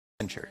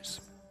adventures.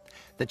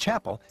 The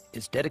chapel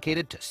is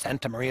dedicated to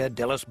Santa Maria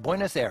de los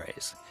Buenos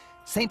Aires.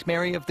 Saint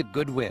Mary of the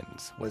Good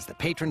Winds was the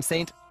patron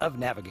saint of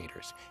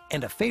navigators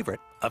and a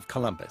favorite of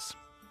Columbus.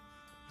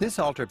 This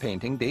altar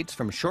painting dates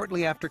from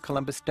shortly after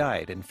Columbus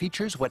died and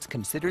features what's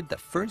considered the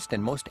first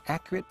and most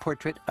accurate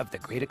portrait of the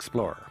great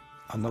explorer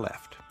on the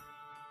left.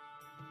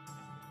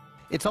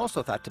 It's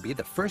also thought to be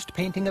the first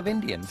painting of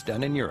Indians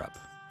done in Europe.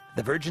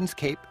 The Virgin's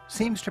cape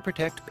seems to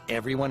protect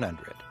everyone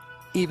under it,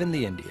 even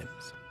the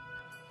Indians.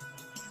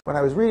 When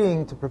I was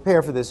reading to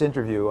prepare for this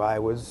interview, I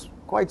was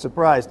quite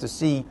surprised to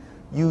see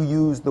you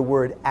use the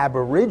word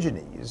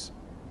Aborigines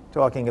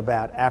talking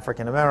about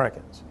African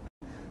Americans.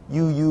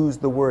 You use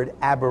the word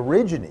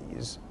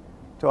Aborigines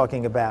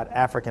talking about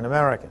African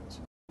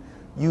Americans.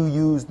 You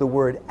use the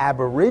word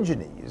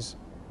Aborigines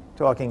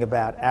talking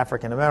about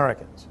African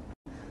Americans.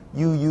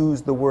 You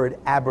use the word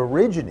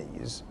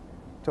Aborigines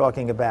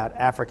talking about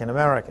African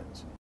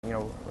Americans. You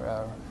know,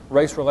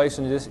 race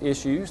relations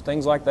issues,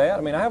 things like that.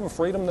 I mean, I have a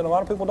freedom that a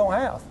lot of people don't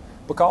have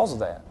because of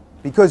that.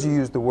 Because you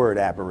use the word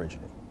Aborigine.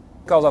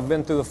 Because I've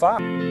been through the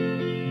fire.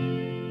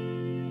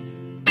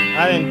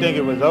 I didn't think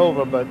it was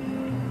over, but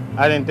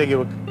I didn't think it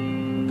would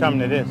come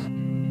to this.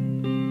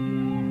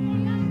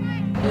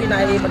 We're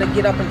not able to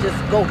get up and just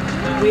go.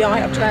 We don't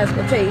have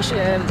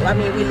transportation. I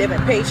mean, we live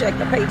in paycheck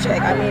to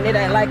paycheck. I mean, it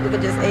ain't like we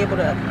could just able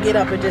to get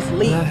up and just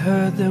leave. I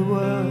heard there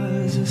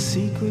was a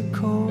secret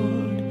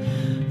chord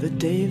that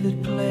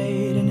David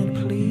played and it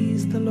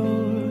pleased the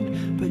Lord.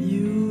 But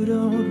you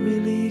don't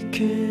really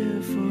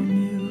care for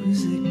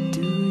music,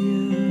 do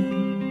you?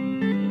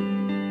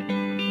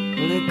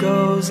 Well, it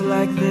goes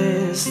like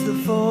this: the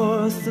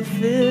fourth, the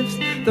fifth,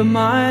 the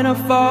minor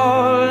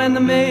fall and the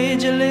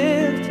major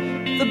lift.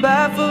 The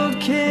baffled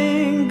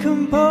king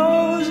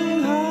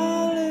composing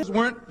hallelujah.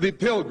 Weren't the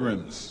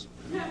Pilgrims.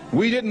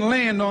 We didn't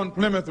land on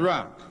Plymouth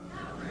Rock.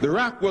 The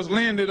rock was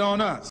landed on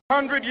us.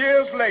 100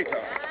 years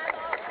later,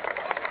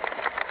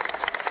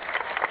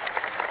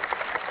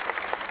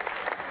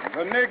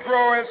 the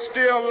Negro is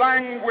still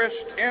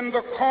languished in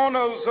the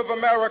corners of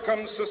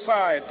American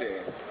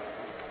society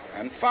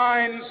and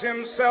finds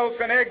himself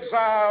in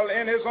exile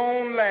in his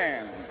own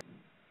land.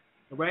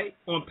 Right?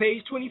 On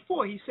page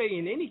 24, he say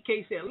in any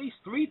case, at least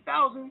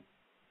 3,000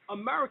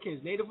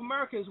 Americans, Native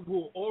Americans,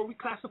 who are all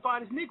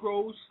reclassified as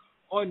Negroes,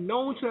 are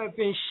known to have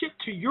been shipped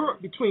to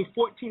Europe between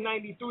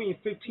 1493 and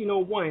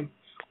 1501,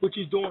 which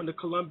is during the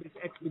Columbus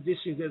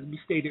expeditions, as we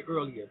stated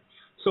earlier.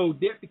 So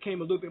that became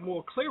a little bit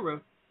more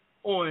clearer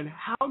on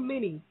how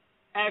many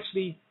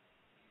actually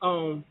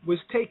was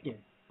taken.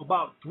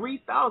 About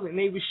 3,000. And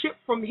they were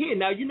shipped from here.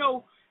 Now, you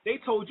know, they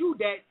told you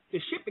that the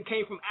shipping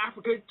came from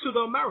Africa to the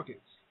Americas.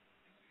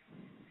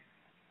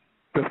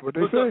 That's what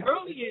they but say.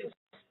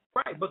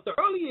 But the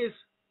earliest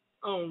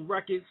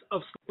records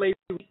of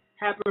slavery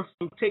happened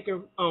from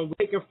taken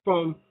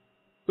from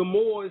the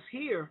Moors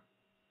here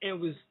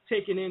and was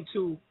taken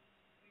into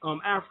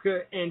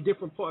Africa and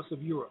different parts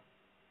of Europe.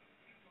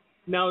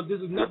 Now,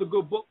 there's another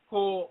good book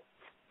called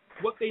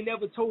What They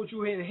Never Told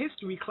You in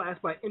History class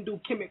by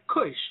Indo-Kemet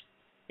Kush,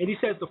 and he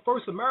says the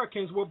first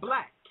Americans were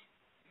black.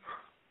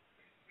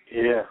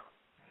 Yeah,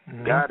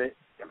 got it.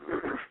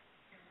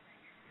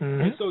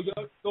 And so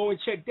y'all go and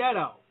check that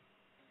out.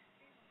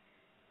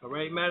 All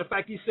right. Matter of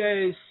fact, he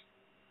says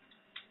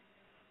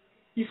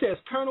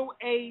Colonel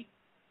A.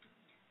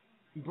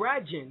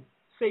 Bradgen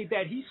say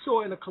that he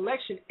saw in a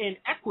collection in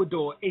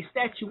Ecuador a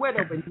statuette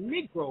of a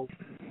Negro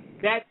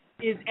that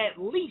is at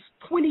least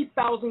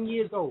 20,000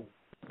 years old.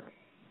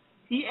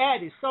 He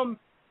added some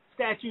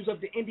statues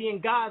of the Indian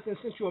gods in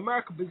Central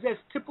America possess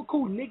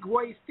typical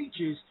Negroid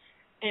features,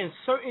 and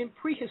certain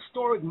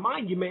prehistoric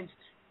monuments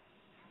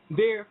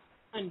there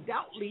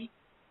undoubtedly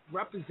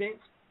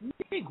represents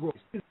Negroes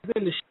in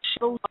the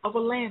shadows of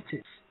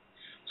Atlantis.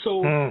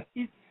 So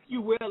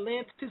you where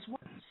Atlantis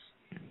was.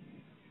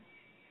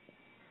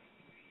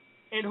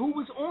 And who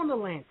was on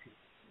Atlantis?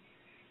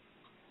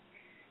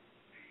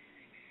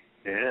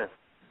 Yeah.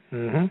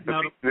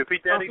 Now,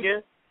 repeat that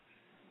again?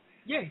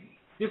 Yeah.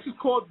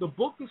 The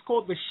book is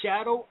called The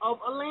Shadow of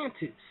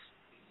Atlantis,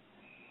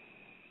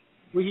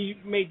 where he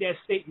made that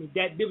statement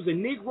that there was a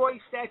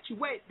Negroid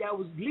statuette that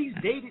was at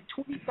least dated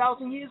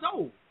 20,000 years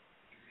old.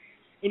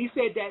 And he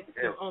said that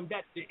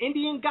that the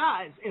Indian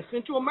gods in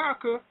Central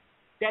America,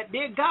 that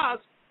their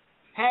gods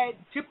had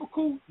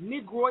typical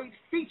Negroid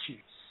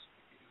features.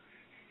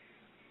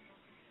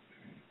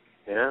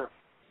 Yeah.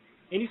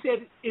 And he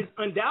said it's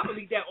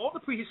undoubtedly that all the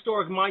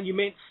prehistoric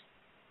monuments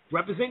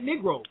represent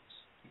Negroes.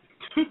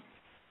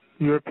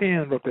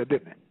 Europeans wrote that,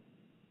 didn't they?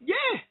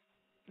 Yeah.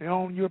 My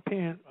own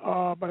European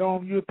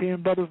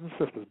brothers and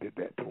sisters did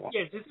that to them.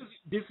 Yes,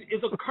 this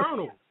is a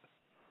colonel.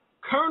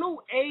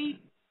 Colonel A.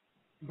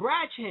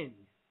 Bradgen.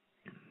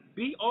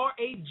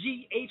 Braghine.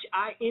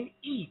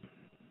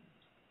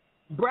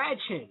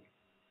 Bradgen.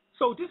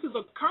 So this is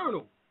a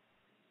colonel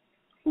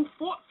who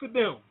fought for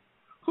them,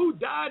 who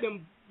died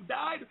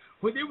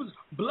when there was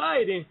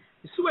blood and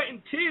sweat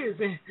and tears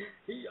and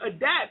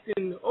adapt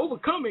and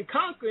overcome and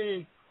conquer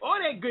and all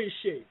that good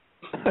shit.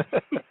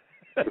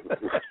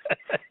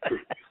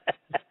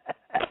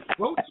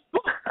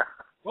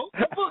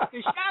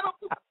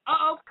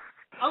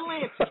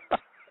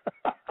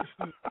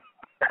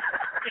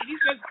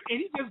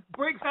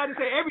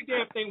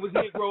 everything was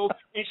Negro,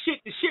 and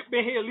the shit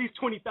been here at least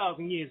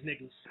 20,000 years,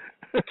 niggas.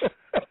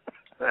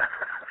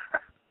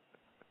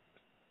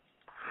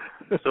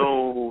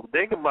 So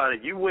think about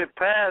it. You went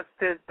past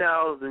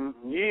 10,000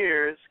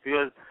 years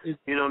because,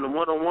 you know, the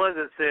 101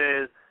 that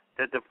says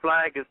that the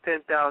flag is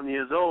 10,000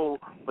 years old,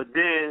 but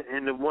then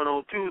in the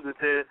 102 it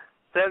says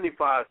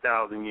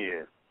 75,000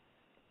 years.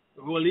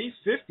 Well, at least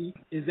 50,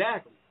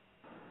 exactly.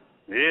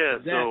 Yeah,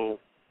 exactly. so.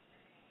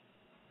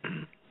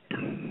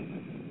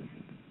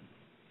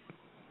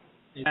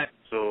 Exactly.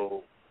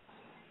 So,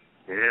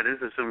 yeah,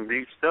 this is some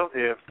deep stuff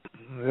here.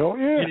 Oh,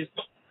 yeah.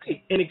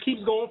 And it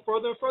keeps going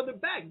further and further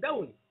back,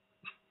 don't it?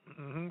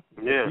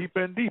 Mm-hmm. Yeah.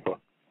 Deeper and deeper.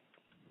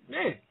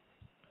 Yeah.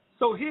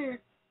 So here,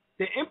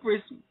 the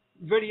Empress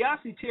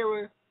Veriasi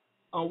Terra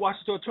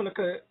Washita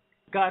Tunica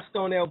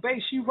Godstone El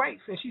Bay, she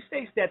writes and she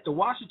states that the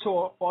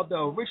Washita are the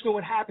original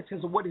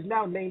inhabitants of what is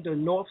now named the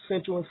North,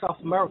 Central, and South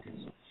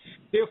Americas.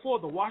 Therefore,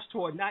 the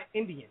Washita are not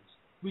Indians.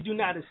 We do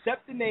not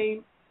accept the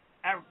name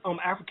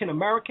African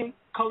American,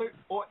 colored,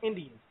 or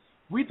Indian.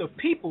 We, the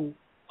people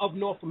of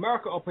North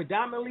America, are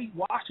predominantly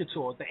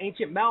Washita, the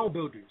ancient mound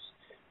builders.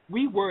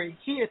 We were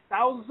here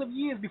thousands of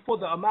years before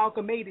the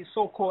amalgamated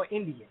so-called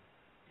Indian.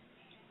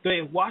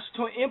 The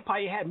Washita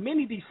Empire had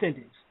many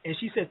descendants, and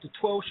she said the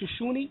 12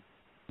 Shoshone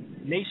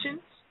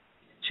nations,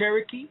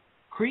 Cherokee,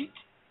 Creek,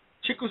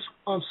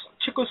 Chickasaw,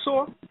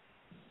 Chickasaw,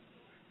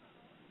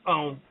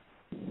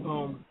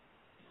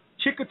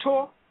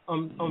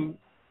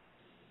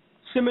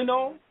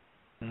 Seminole,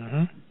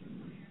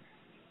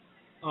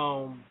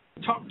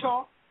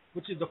 Choctaw,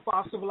 which is the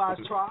 5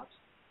 civilized tribes.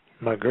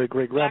 My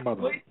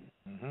great-great-grandmother.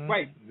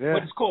 Right, Yeah.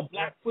 but it's called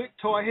Blackfoot,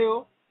 Tar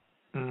Heel.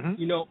 Mm-hmm.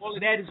 You know, all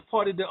of that is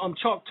part of the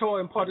Choctaw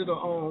and part of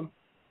the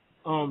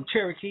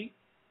Cherokee.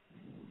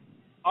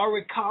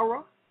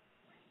 Arikara,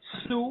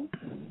 Sioux,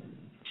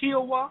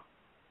 Kiowa,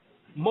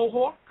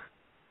 Mohawk.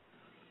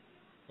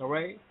 All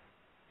right.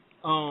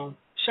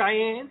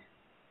 Cheyenne,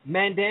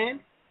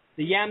 Mandan,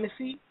 the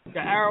Yamasee, the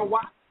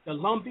Arawak, the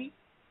Lumbee,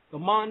 the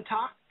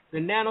Montauk, the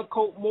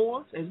Nanacoke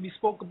Moors, as we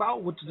spoke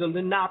about, which is the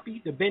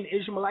Lenape, the Ben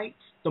Ishmaelites,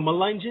 the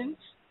Melungeons.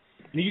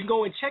 And you can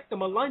go and check the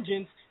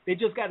Melungeons. They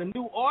just got a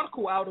new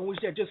article out in which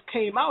that just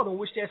came out in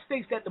which that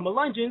states that the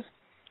Melungeons,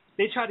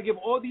 they try to give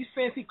all these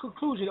fancy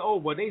conclusions. Oh,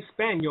 well, they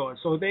Spaniards,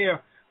 so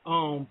they're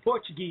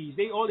Portuguese.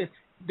 They all this.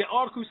 The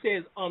article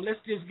says, let's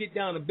just get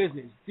down to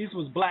business. These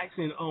was blacks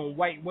and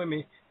white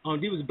women.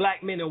 These was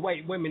black men and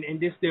white women, and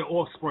this their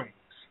offspring.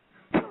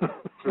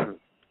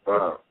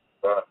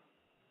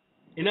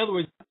 In other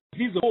words,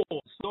 these are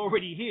Moors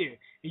already here,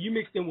 and you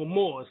mixed in with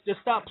Moors.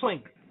 Just stop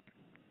playing.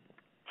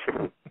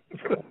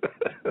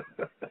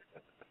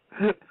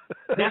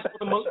 That's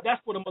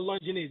what a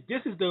Melungeon is.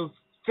 This is the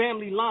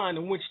family line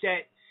in which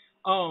that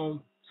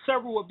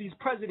several of these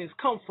presidents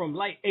come from,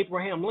 like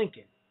Abraham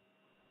Lincoln,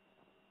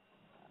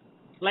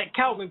 like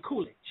Calvin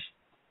Coolidge.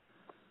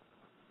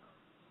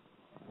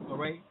 All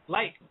right,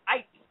 like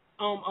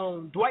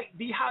Dwight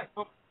D.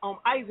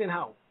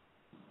 Eisenhower.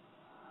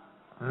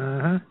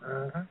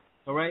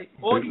 All right,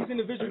 all these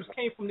individuals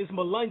came from this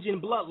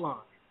Melungeon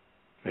bloodline.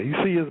 Now you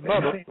see his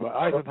mother,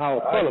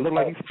 Eisenhower's brother, look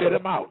like he spit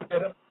him out.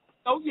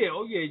 Oh yeah,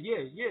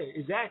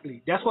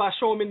 exactly. That's why I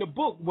show him in the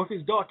book with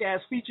his dark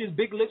ass features,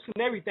 big lips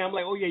and everything. I'm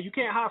like, oh yeah, you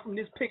can't hide from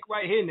this pic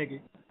right here, nigga.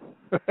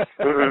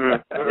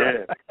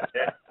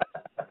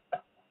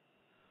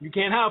 You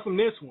can't hide from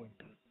this one.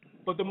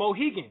 But the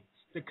Mohegans,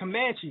 the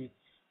Comanche,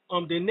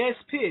 the Nez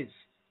Perce,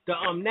 the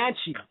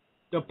Natchez,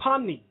 the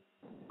Pawnee,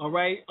 all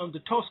right, the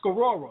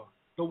Tuscarora,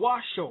 the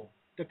Washoe,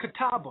 the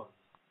Catawba,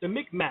 the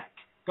Micmac,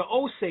 the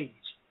Osage,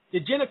 the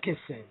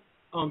Jennison,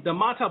 the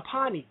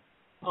Mattaponi,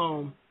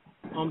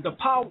 the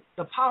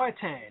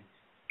Powhatan,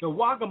 the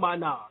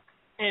Wampanoag,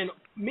 and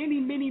many,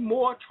 many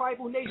more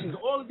tribal nations.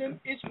 All of them,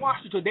 it's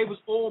Washington. They was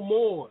all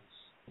Moors.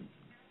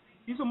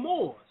 These are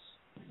Moors.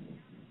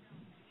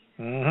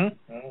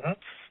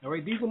 All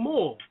right, these are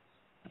Moors.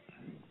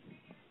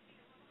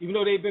 Even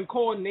though they've been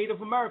called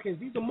Native Americans,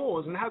 these are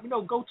Moors. And how you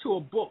know? Go to a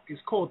book.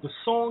 It's called The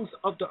Songs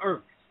of the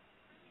Earth.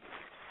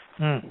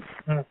 All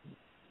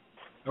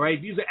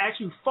right, these are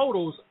actually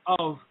photos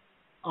of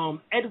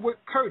Edward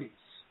Curtis.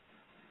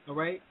 All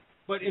right,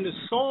 but in the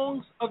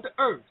Songs of the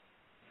Earth,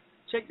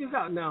 check this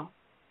out now.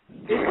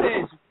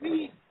 It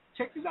says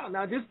check this out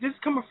now. This is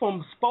coming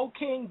from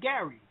Spokane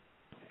Gary.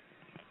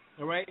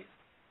 All right,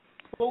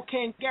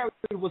 Spokane Gary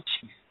was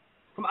chief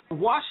from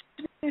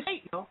Washington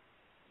State. You know,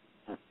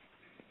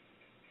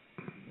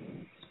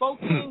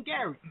 Spokane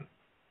Gary.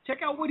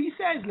 Check out what he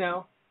says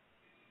now.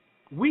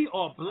 We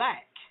are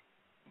black.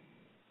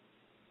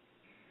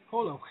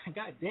 Hold on.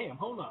 God damn,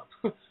 hold up.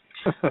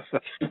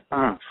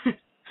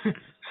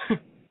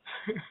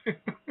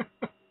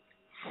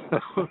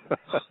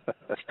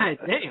 God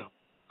damn.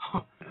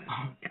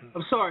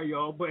 I'm sorry,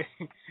 y'all, but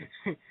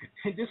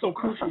this some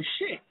crucial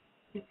shit.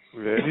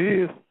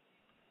 It is.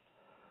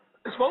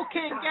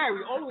 Spokane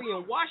Gary, all the way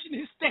in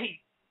Washington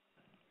State,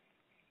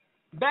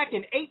 back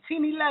in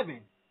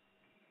 1811,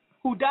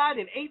 who died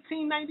in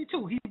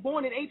 1892. He was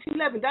born in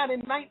 1811, died in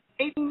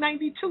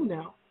 1892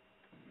 now.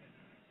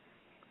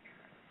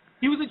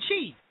 He was a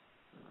chief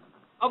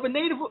of a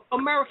Native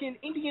American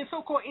Indian,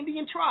 so-called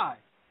Indian tribe,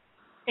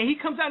 and he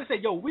comes out and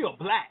says, "Yo, we are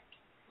black,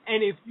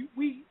 and if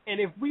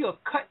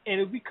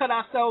we cut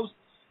ourselves,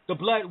 the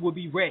blood will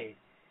be red,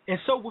 and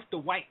so with the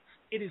whites,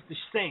 it is the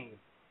same.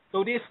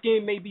 Though their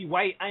skin may be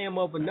white, I am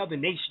of another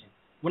nation.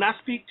 When I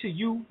speak to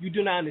you, you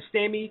do not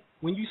understand me.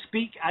 When you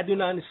speak, I do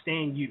not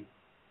understand you."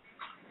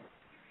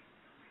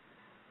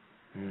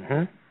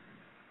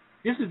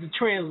 This is the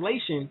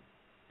translation,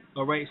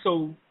 all right?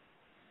 So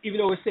even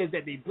though it says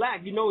that they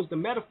black, you know it's the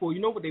metaphor. You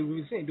know what they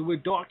were saying. They were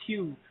dark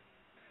hued.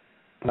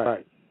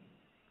 Right.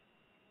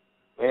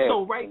 Yeah.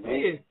 So right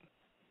there,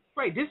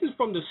 right, this is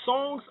from the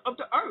Songs of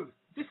the Earth.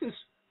 This is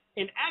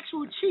an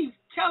actual chief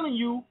telling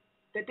you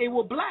that they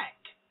were black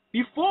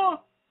before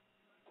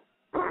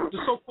the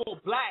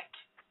so-called black,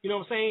 you know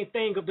what I'm saying,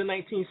 thing of the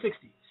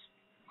 1960s.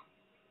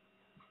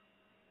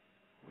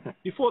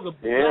 Before the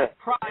black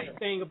pride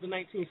thing of the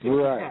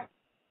 1960s happened.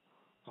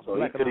 So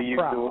he could have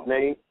used the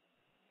name.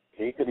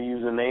 He could have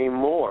used the name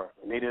more,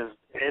 and they just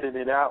edited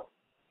it out.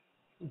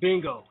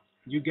 Bingo,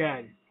 you got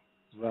it.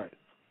 Right.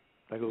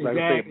 Like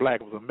I say,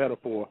 black was a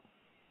metaphor.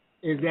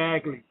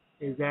 Exactly.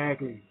 And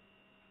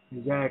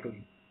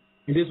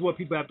this is what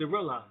people have to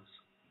realize.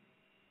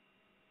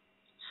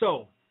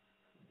 So,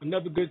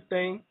 another good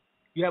thing,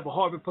 you have a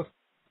Harvard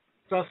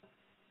professor,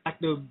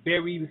 Dr.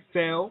 Barry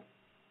Fell,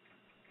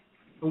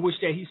 in which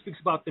that he speaks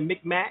about the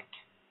Mi'kmaq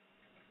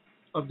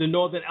of the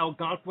northern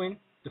Algonquin,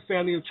 the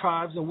family of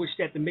tribes in which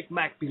that the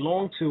Mi'kmaq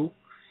belonged to.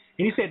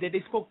 And he said that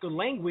they spoke the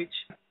language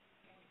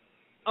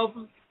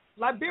of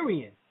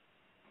Liberian.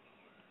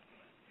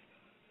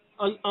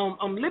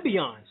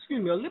 Libyan.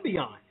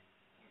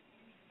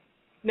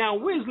 Now,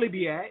 where's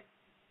Libya at?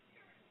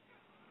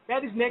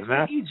 That is next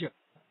to Egypt.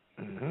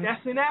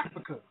 That's in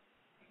Africa.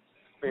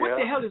 What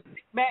the hell is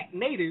Mi'kmaq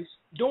natives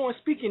doing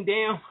speaking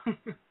damn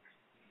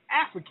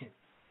African?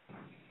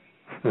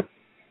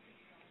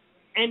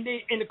 And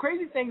the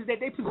crazy thing is that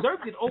they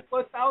preserved it over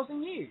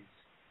 1,000 years.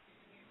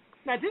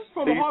 Now, this is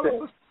from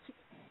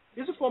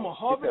a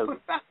Harvard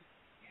professor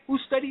who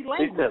studied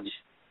language.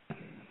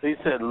 He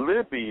said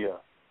Libya.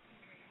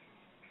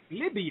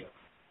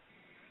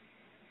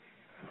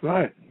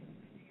 Right.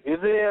 Is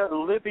there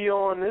Libya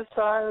on this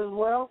side as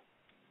well?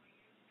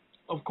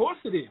 Of course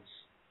it is.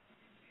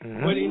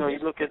 But you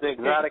look at the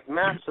exotic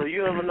map, so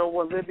you never know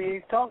what Libya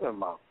he's talking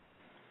about.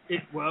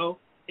 Well,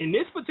 in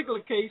this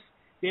particular case,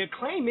 they're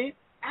claiming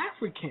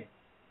African.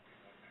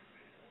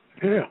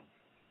 Yeah.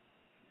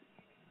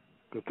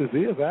 But this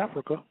is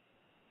Africa.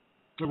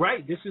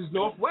 Right. This is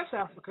Northwest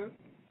Africa.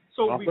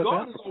 So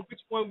regardless of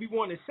which one we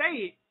want to say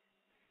it,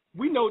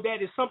 we know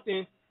that it's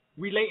something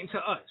relating to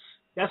us.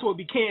 That's what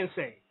we can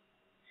say.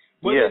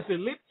 Whether it's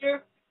in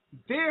Libya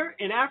there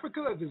in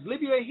Africa, if it's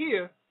Libya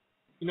here,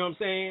 you know what I'm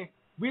saying?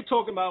 It's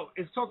talking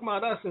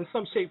about us in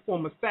some shape,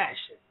 form, or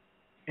fashion.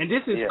 And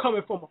this is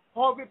coming from a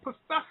Harvard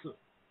professor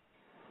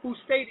who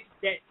stated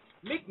that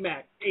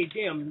Mi'kmaq, a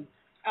damn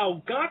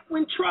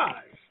Algonquin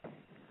tribe,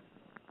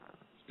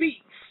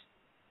 speaks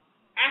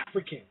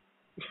African.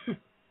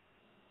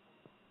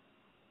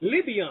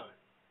 Libyan,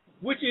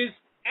 which is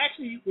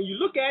actually, when you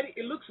look at it,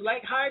 it looks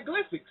like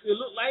hieroglyphics. It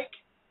looks like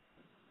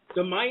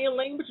the Mayan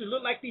language. It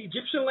looks like the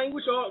Egyptian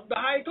language or the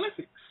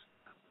hieroglyphics.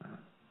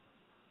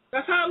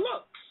 That's how it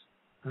looks.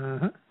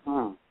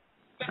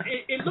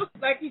 It looks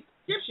like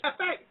Egyptian. In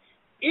fact,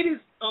 it is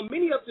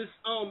many of this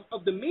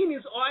of the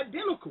meanings are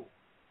identical.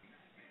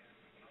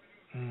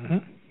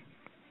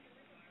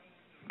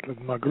 The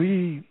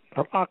Maghrib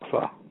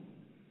al-Aqsa.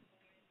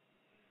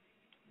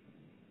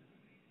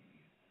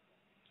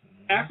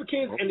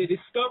 Africans and the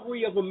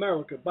Discovery of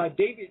America by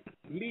David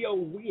Leo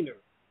Weiner.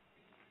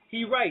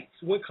 He writes,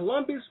 when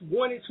Columbus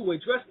wanted to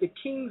address the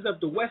kings of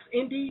the West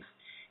Indies,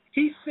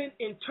 he sent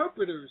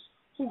interpreters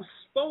who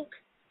spoke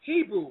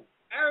Hebrew,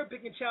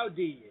 Arabic, and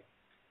Chaldean.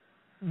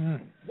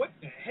 What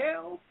the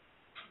hell?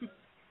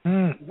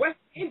 West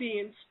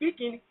Indians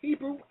speaking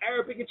Hebrew,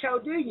 Arabic, and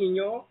Chaldean,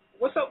 y'all.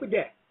 What's up with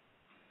that?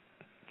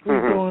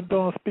 Who's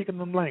doing speaking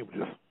them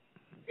languages?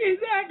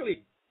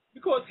 Exactly.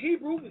 Because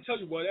Hebrew, will tell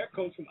you what, that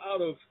comes from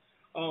out of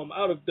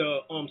the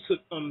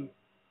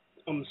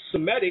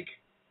Semitic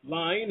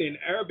line, and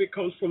Arabic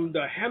comes from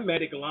the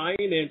Hamitic line,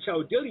 and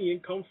Chaldean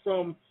comes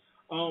from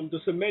the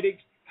Semitic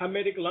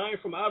Hamitic line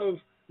from out of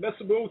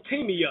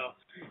Mesopotamia,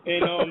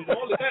 and all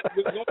of that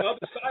was on the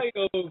other side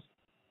of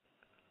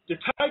the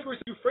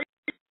Tigris Euphrates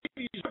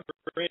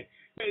River.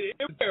 It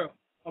was there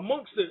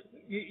amongst the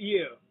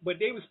but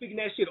they were speaking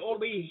that shit all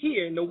the way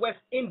here in the West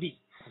Indies.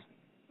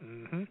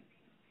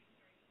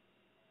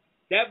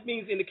 That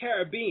means in the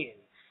Caribbean.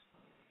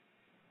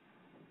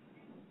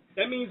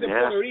 That means in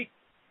Puerto Rico.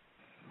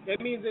 That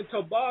means in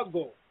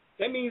Tobago.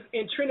 That means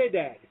in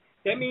Trinidad.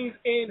 That means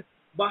in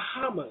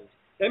Bahamas.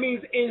 That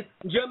means in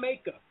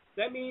Jamaica.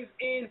 That means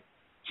in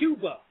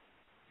Cuba.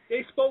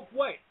 They spoke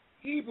what?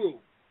 Hebrew,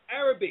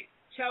 Arabic,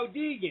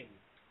 Chaldean.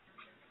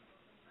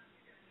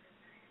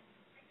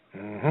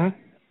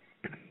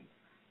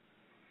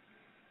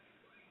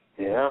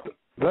 Yeah.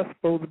 That's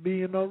supposed to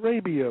be in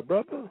Arabia,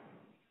 brother.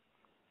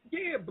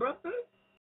 Yeah, brother.